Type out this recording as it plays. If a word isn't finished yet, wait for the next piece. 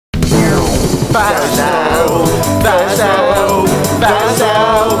Fast out, fast out, fast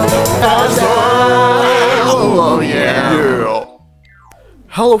out, fast out. Oh yeah.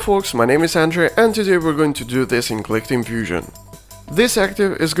 Hello folks, my name is Andre and today we're going to do this in Clickteam Fusion. This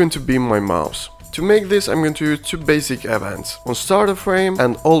active is going to be my mouse. To make this I'm going to use two basic events, on starter frame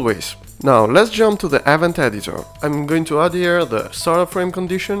and always. Now let's jump to the event editor. I'm going to add here the starter frame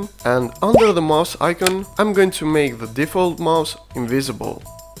condition and under the mouse icon I'm going to make the default mouse invisible.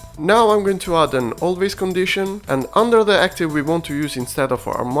 Now I'm going to add an always condition and under the active we want to use instead of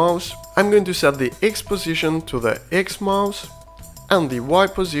our mouse I'm going to set the X position to the X mouse and the Y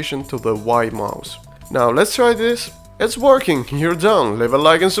position to the Y mouse. Now let's try this. It's working, you're done, leave a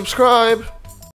like and subscribe!